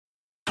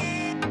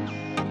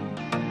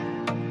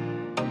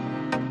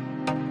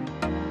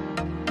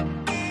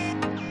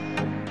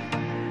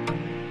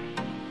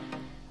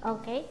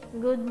Okay,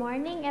 good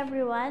morning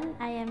everyone.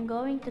 I am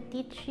going to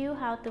teach you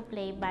how to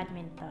play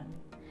badminton.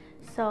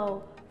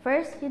 So,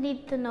 first you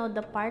need to know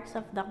the parts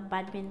of the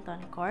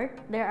badminton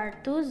court. There are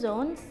two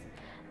zones,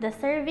 the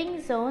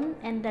serving zone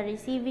and the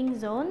receiving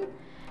zone,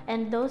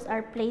 and those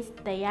are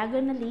placed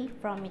diagonally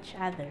from each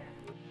other.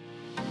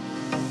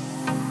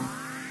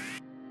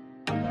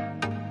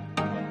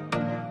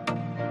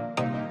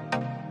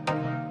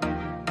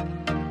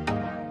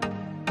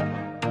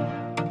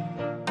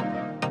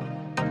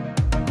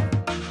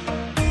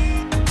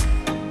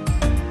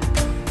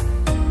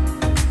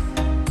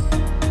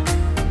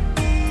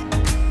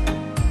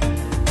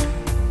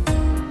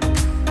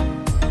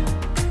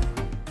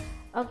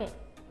 Okay,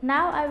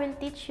 now I will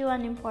teach you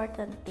an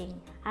important thing.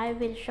 I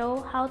will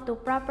show how to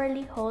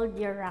properly hold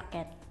your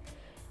racket.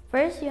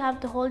 First, you have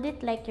to hold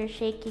it like you're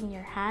shaking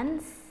your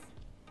hands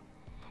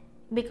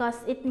because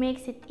it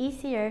makes it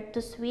easier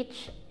to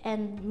switch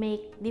and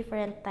make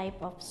different type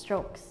of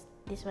strokes.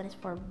 This one is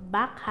for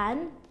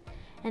backhand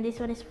and this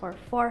one is for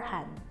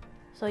forehand.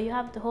 So you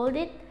have to hold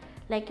it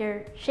like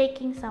you're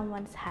shaking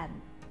someone's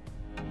hand.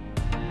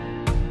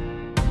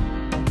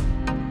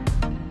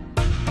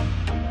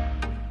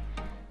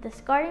 The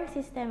scoring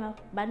system of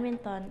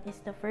badminton is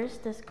the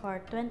first to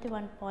score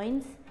 21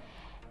 points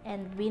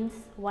and wins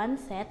one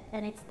set,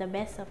 and it's the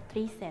best of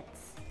 3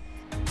 sets.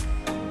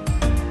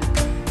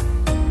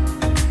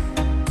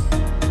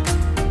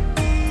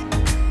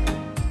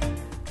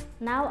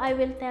 Now I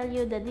will tell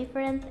you the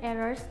different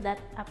errors that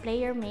a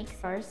player makes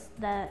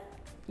that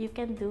you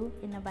can do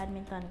in a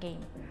badminton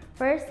game.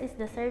 First is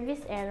the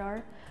service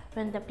error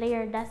when the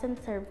player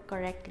doesn't serve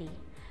correctly.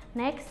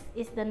 Next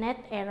is the net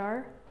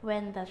error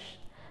when the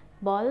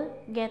ball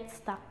gets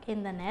stuck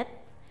in the net,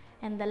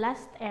 and the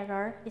last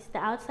error is the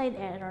outside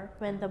error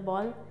when the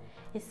ball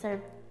is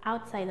served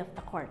outside of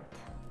the court.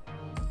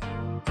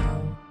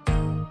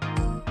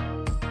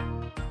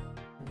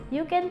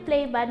 You can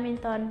play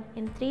badminton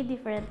in 3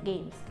 different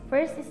games.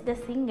 First is the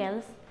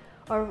singles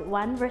or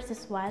 1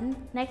 versus 1.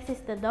 Next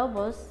is the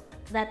doubles,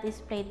 that is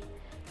played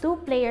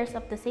 2 players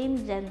of the same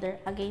gender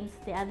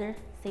against the other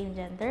same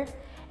gender.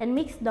 And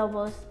mixed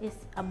doubles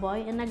is a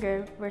boy and a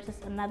girl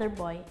versus another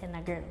boy and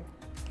a girl.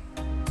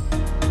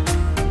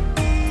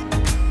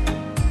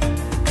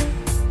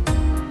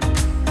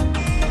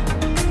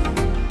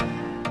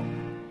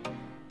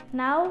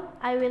 Now,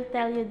 I will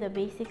tell you the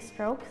basic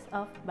strokes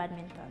of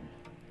badminton.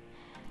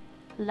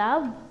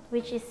 Lob,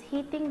 which is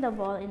hitting the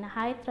ball in a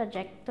high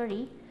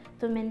trajectory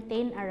to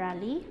maintain a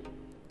rally.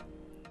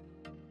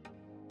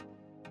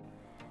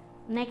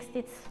 Next,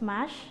 it's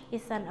smash,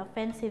 is an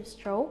offensive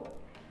stroke.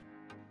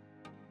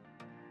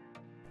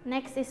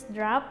 Next is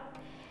drop,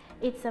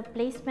 it's a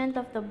placement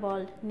of the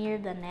ball near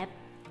the net.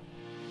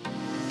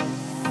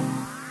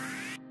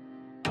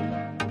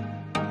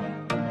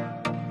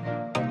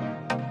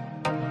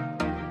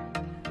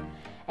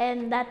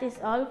 And that is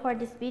all for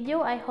this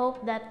video. I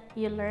hope that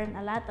you learn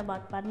a lot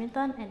about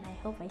badminton, and I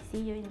hope I see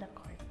you in the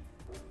court.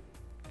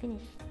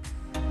 Finish.